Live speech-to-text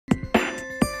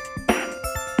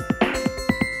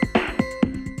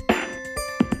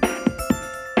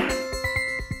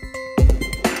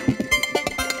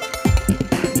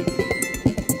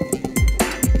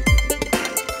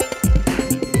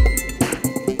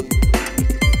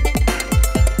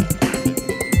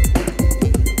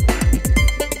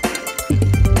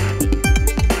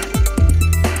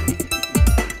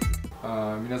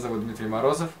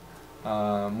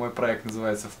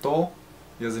называется vtol.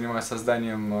 Я занимаюсь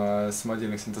созданием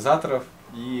самодельных синтезаторов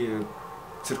и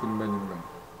циркут-бендингом.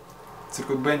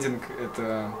 Циркут-бендинг —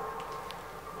 это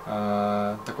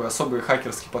такой особый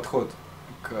хакерский подход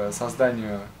к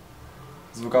созданию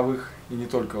звуковых и не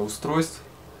только устройств,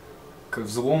 к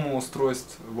взлому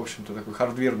устройств. В общем-то, такой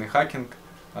хардверный хакинг.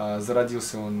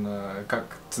 Зародился он как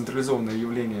централизованное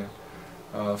явление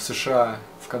в США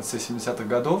в конце 70-х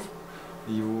годов.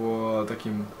 Его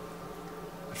таким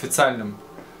официальным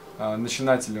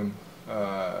начинателем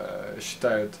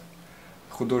считают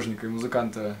художника и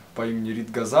музыканта по имени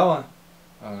Рид Газала,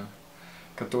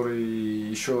 который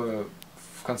еще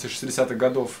в конце 60-х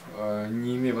годов,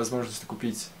 не имея возможности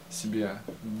купить себе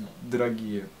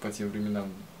дорогие по тем временам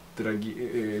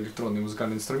дорогие электронные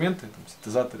музыкальные инструменты, там,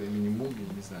 синтезаторы, мини-муги,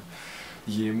 не знаю,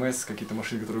 EMS, какие-то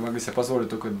машины, которые могли себе позволить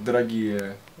только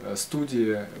дорогие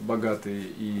студии, богатые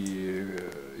и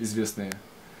известные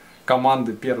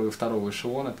команды первого и второго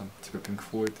эшелона, там, типа Pink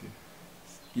Floyd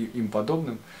и им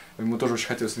подобным. Ему тоже очень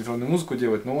хотелось электронную музыку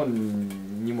делать, но он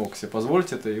не мог себе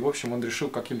позволить это, и, в общем, он решил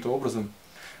каким-то образом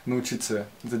научиться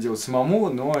это делать самому,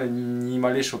 но ни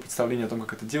малейшего представления о том,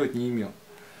 как это делать, не имел.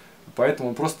 Поэтому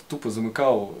он просто тупо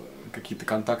замыкал какие-то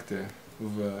контакты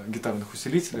в гитарных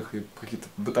усилителях и каких-то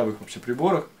бытовых вообще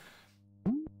приборах.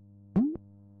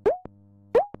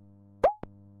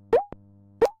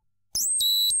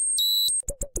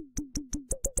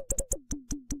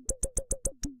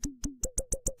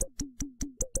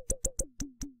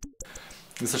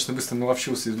 Достаточно быстро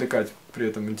наловчился извлекать при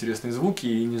этом интересные звуки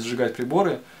и не сжигать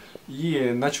приборы,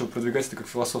 и начал продвигать это как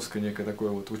философское некое такое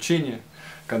вот учение,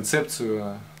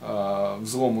 концепцию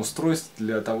взлома устройств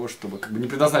для того, чтобы как бы не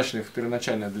предназначенных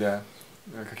первоначально для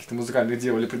каких-то музыкальных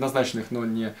дел, или предназначенных, но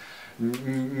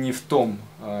не в том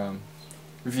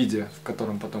виде, в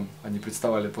котором потом они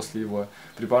представали после его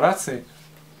препарации.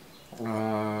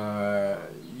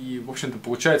 И, в общем-то,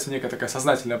 получается некая такая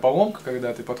сознательная поломка,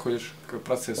 когда ты подходишь к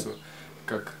процессу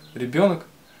как ребенок,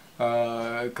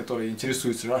 который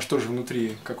интересуется, а что же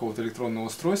внутри какого-то электронного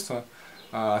устройства,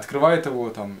 открывает его,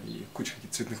 там, и куча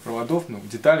каких-то цветных проводов, ну,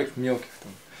 деталек мелких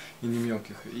там, и не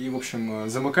мелких, и, в общем,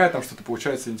 замыкает там что-то,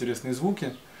 получаются интересные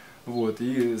звуки, вот,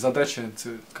 и задача,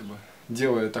 как бы,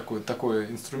 делая такой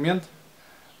инструмент,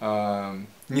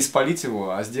 не спалить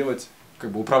его, а сделать,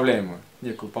 как бы, управляемую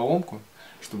некую поломку,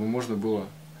 чтобы можно было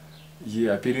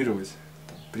ей оперировать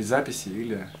там, при записи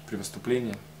или при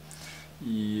выступлении.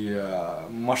 И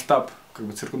масштаб как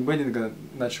бы циркут-бендинга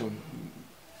начал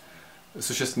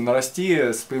существенно расти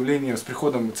с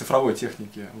приходом цифровой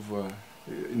техники в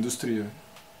индустрию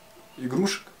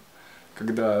игрушек,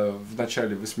 когда в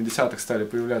начале 80-х стали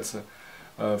появляться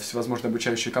всевозможные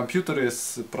обучающие компьютеры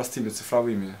с простыми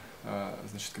цифровыми,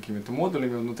 значит, какими-то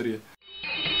модулями внутри.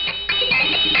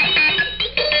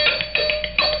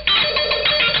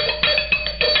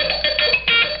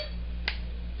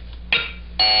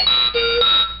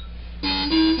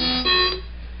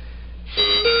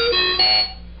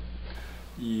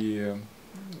 И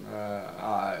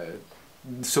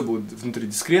все было внутри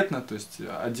дискретно, то есть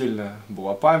отдельно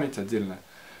была память, отдельно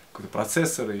какой-то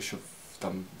процессор, еще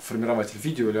там формирователь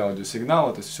видео или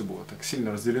аудиосигнала, то есть все было так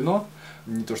сильно разделено,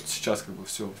 не то что сейчас как бы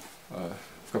все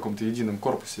в каком-то едином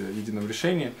корпусе, едином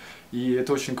решении. И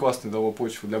это очень классно дало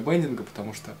почву для бендинга,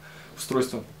 потому что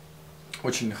устройства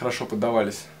очень хорошо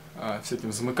поддавались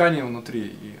всяким замыканиям внутри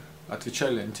и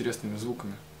отвечали интересными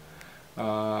звуками.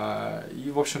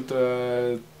 И, в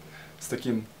общем-то, с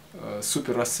таким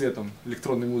супер расцветом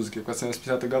электронной музыки в конце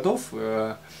 80-х годов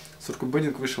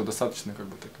циркут-бендинг вышел достаточно как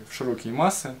бы, так, в широкие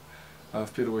массы, в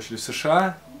первую очередь в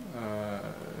США,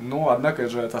 но, однако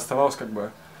же, это оставалось как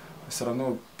бы все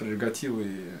равно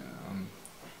прерогативой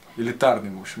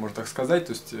элитарной, в общем, можно так сказать.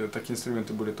 То есть такие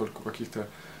инструменты были только у каких-то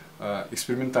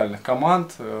экспериментальных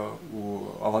команд, у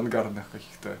авангардных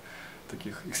каких-то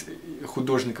таких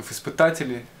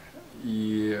художников-испытателей.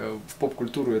 И в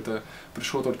поп-культуру это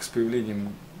пришло только с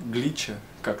появлением глитча,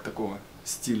 как такого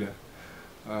стиля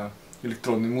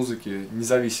электронной музыки,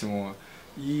 независимого.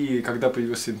 И когда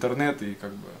появился интернет, и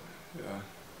как бы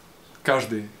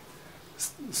каждый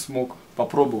смог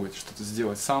попробовать что-то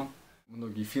сделать сам.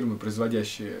 Многие фирмы,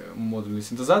 производящие модульные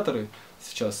синтезаторы,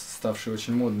 сейчас ставшие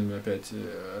очень модными опять,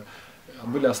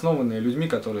 были основаны людьми,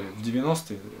 которые в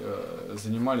 90-е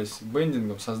занимались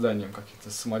бендингом, созданием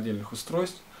каких-то самодельных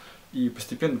устройств, и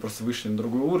постепенно просто вышли на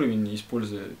другой уровень,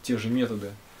 используя те же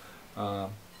методы,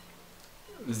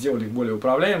 сделали их более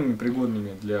управляемыми,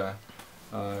 пригодными для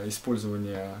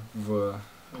использования в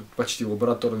почти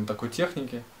лабораторной такой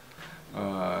технике.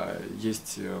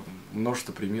 Есть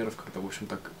множество примеров, когда, в общем,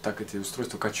 так эти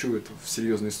устройства кочуют в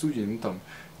серьезные студии. Ну, там,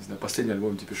 не знаю, последний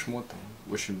альбом Depeche Mode, там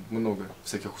очень много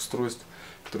всяких устройств,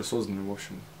 которые созданы, в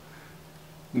общем,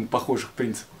 на похожих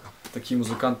принципах. Такие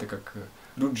музыканты, как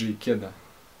Люджи и Кеда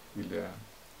или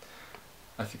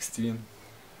Aphex Twin,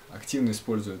 активно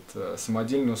используют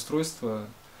самодельные устройства.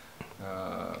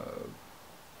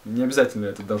 Не обязательно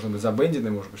это должно быть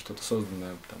забенденное, может быть, что-то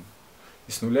созданное там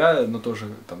и с нуля, но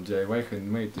тоже там DIY,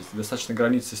 handmade, то есть достаточно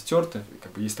границы стерты.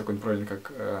 Как бы есть такой неправильный,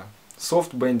 как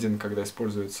soft bending, когда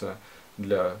используется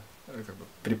для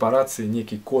препарации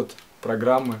некий код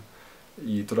программы,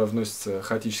 и туда вносятся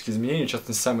хаотические изменения. В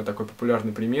частности, самый такой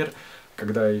популярный пример,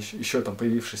 когда еще там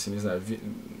появившийся, не знаю,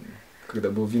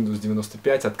 когда был Windows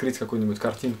 95, открыть какую-нибудь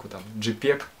картинку, там,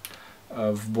 JPEG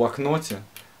в блокноте,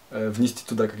 внести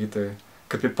туда какие-то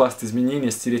копипаст изменения,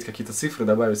 стереть какие-то цифры,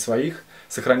 добавить своих,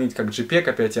 сохранить как JPEG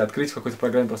опять и открыть в какой-то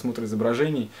программе просмотра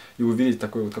изображений и увидеть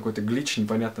такой вот какой-то глич,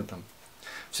 непонятно там.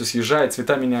 Все съезжает,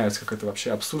 цвета меняются, какой-то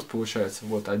вообще абсурд получается.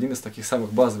 Вот один из таких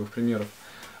самых базовых примеров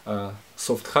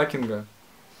софт-хакинга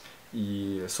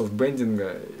и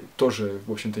софт-бендинга. Тоже,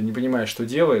 в общем-то, не понимаешь, что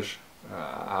делаешь,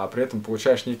 а при этом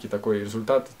получаешь некий такой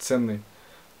результат ценный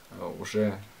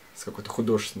уже с какой-то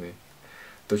художественной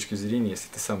точки зрения, если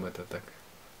ты сам это так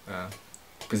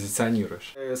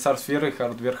позиционируешь. Софтвер и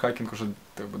хардвер-хакинг уже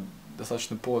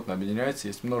достаточно плотно объединяются.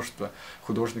 Есть множество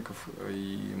художников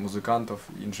и музыкантов,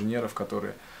 и инженеров,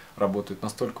 которые работают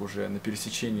настолько уже на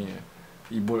пересечении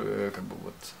и как бы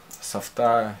вот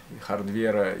софта и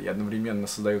хардвера, и одновременно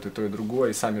создают и то, и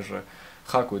другое, и сами же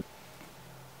хакают.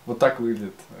 Вот так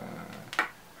выглядит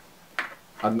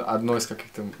одно из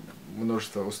каких-то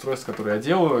множества устройств, которые я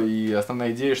делаю, и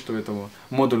основная идея, что это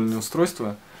модульное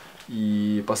устройство,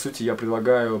 и по сути я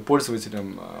предлагаю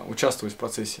пользователям участвовать в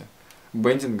процессе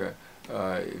бендинга.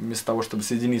 Вместо того, чтобы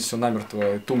соединить все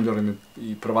намертво тумблерами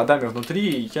и проводами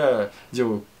внутри, я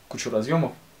делаю кучу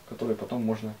разъемов, которые потом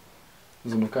можно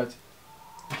замыкать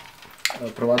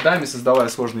проводами, создавая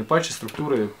сложные патчи,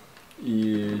 структуры.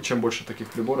 И чем больше таких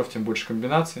приборов, тем больше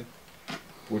комбинаций.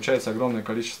 Получается огромное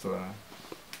количество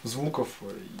звуков,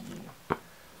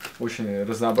 и очень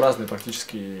разнообразные,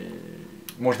 практически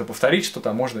можно повторить что-то,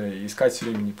 а можно искать все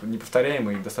время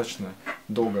неповторяемое и достаточно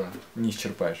долго не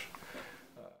исчерпаешь.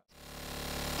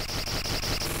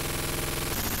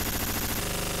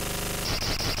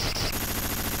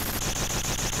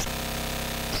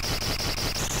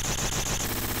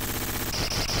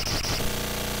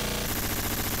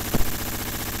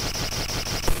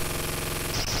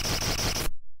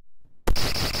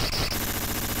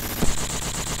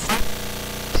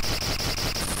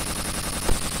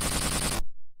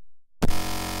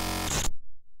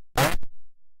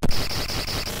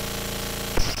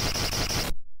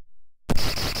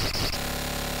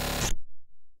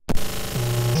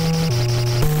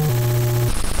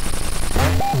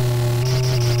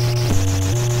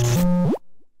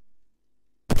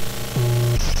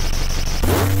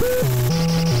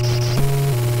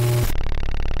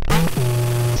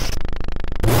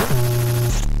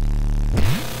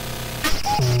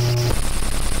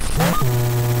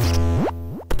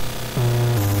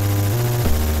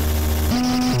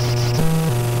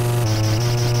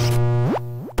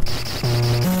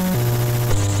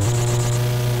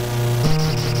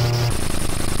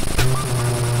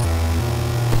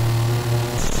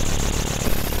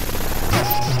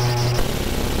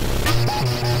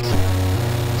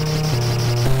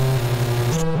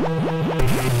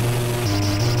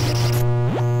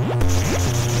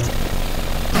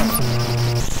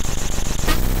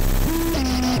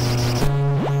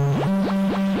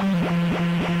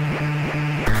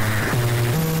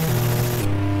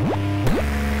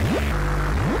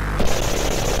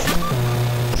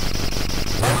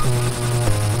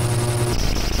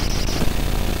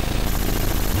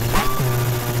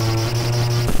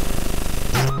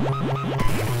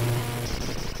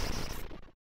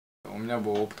 У меня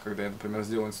был опыт, когда я, например,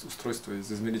 сделал устройство из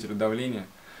измерителя давления.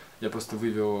 Я просто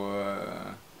вывел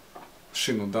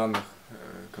шину данных,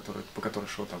 по которой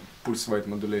шел там pulse width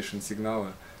modulation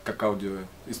сигнала, как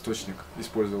аудиоисточник.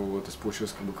 Использовал его, то есть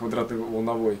получился как бы квадратный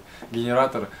волновой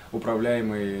генератор,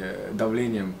 управляемый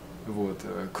давлением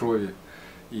крови.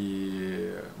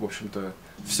 И, в общем-то,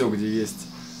 все, где есть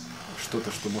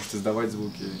что-то, что может издавать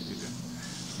звуки,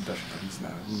 или даже, там, не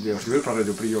знаю, я уже говорю про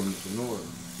радиоприемники, но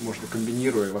можно,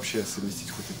 комбинируя, вообще совместить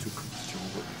хоть утюг с чем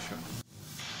угодно еще.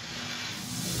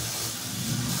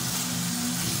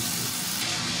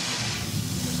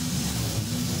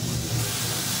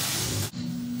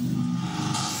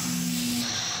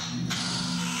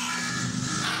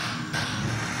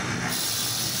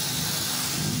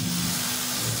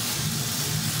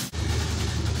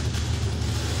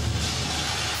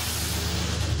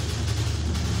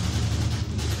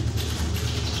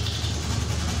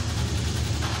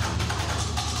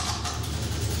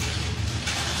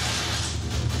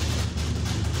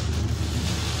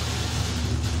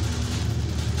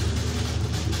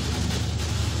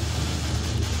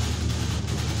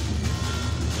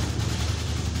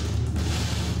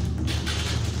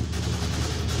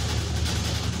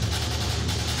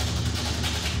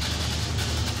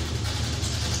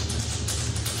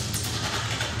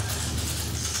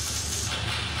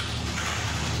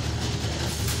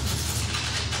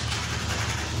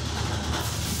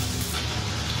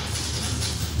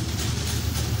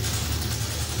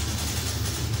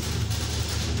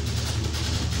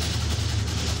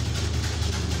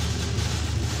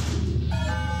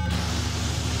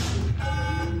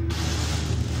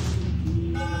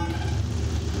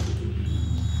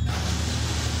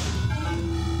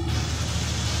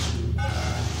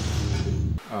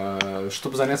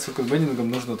 чтобы заняться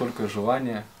фолкбендингом, нужно только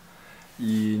желание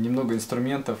и немного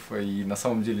инструментов, и на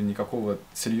самом деле никакого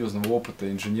серьезного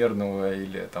опыта инженерного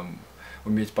или там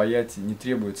уметь паять не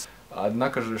требуется.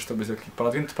 Однако же, чтобы сделать какие-то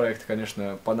продвинутые проекты,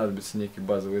 конечно, понадобятся некие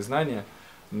базовые знания,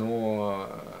 но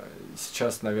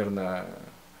сейчас, наверное,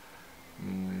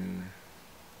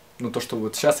 ну, то, что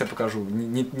вот сейчас я покажу,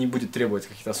 не будет требовать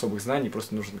каких-то особых знаний,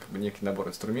 просто нужен как бы некий набор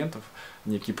инструментов,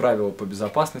 некие правила по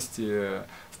безопасности,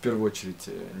 в первую очередь,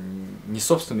 не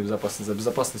собственной безопасности, а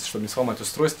безопасности, чтобы не сломать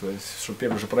устройство, чтобы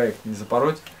первый же проект не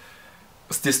запороть.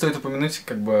 Здесь стоит упомянуть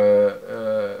как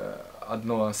бы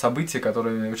одно событие,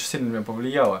 которое очень сильно на меня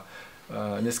повлияло.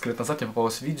 Несколько лет назад мне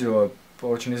попалось видео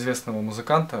очень известного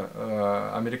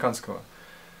музыканта, американского.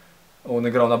 Он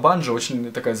играл на банджо,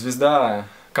 очень такая звезда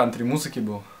кантри-музыки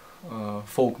был,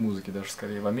 фолк-музыки даже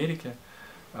скорее в Америке.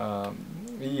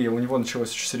 И у него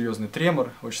началось очень серьезный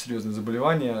тремор, очень серьезное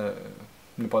заболевание,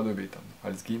 наподобие там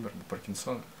Альцгеймера,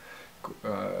 Паркинсона.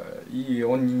 И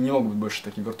он не мог быть больше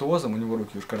таким виртуозом, у него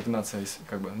руки уж координация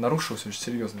как бы нарушилась очень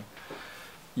серьезно.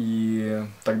 И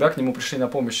тогда к нему пришли на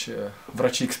помощь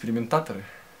врачи-экспериментаторы,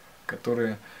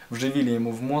 которые вживили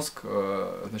ему в мозг,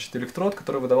 значит, электрод,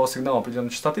 который выдавал сигнал определенной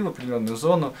частоты в определенную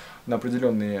зону, на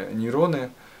определенные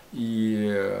нейроны.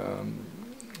 И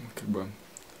как бы,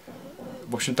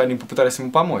 в общем-то, они попытались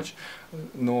ему помочь.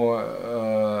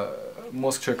 Но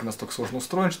мозг человека настолько сложно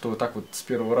устроен, что вот так вот с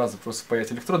первого раза просто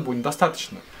впаять электрод было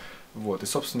недостаточно. Вот. И,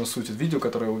 собственно, суть видео,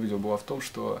 которое я увидел, была в том,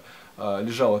 что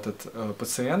лежал этот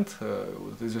пациент,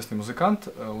 этот известный музыкант,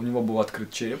 у него был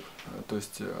открыт череп, то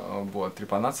есть была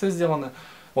трепанация сделана,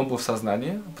 он был в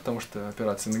сознании, потому что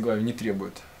операция на голове не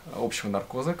требует общего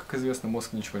наркоза, как известно,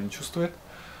 мозг ничего не чувствует.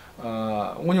 У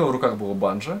него в руках было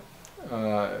банджо,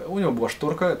 у него была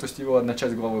шторка, то есть его одна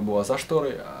часть головы была за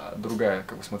шторой, а другая,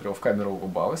 как бы, смотрела в камеру,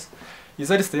 улыбалась. И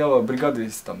сзади стояла бригада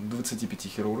из там 25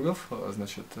 хирургов,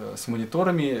 значит, с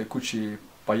мониторами, кучей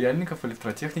паяльников,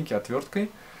 электротехники, отверткой.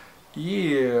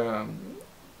 И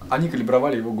они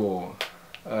калибровали его голову.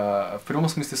 В прямом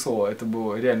смысле слова это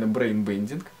был реально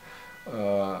брейн-бендинг.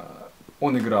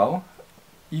 Он играл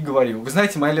и говорил: вы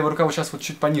знаете, моя левая рука вот сейчас вот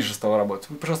чуть пониже стала работать.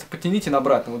 Вы, пожалуйста, потяните на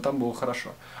обратно, вот там было хорошо.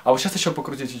 А вот сейчас еще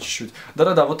покрутите чуть-чуть.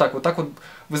 Да-да-да, вот так вот.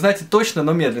 Вы знаете точно,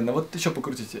 но медленно. Вот еще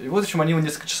покрутите. И вот в общем они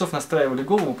несколько часов настраивали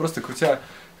голову, просто крутя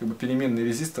как бы переменные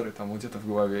резисторы там вот где-то в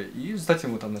голове. И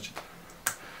затем ему там, значит,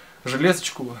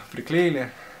 железочку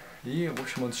приклеили. И, в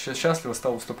общем, он счастливо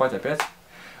стал выступать опять.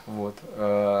 Вот.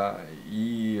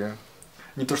 И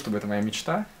не то чтобы это моя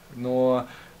мечта, но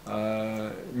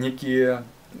некие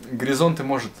горизонты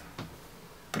может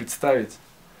представить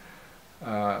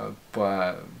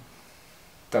по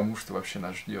тому, что вообще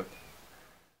нас ждет.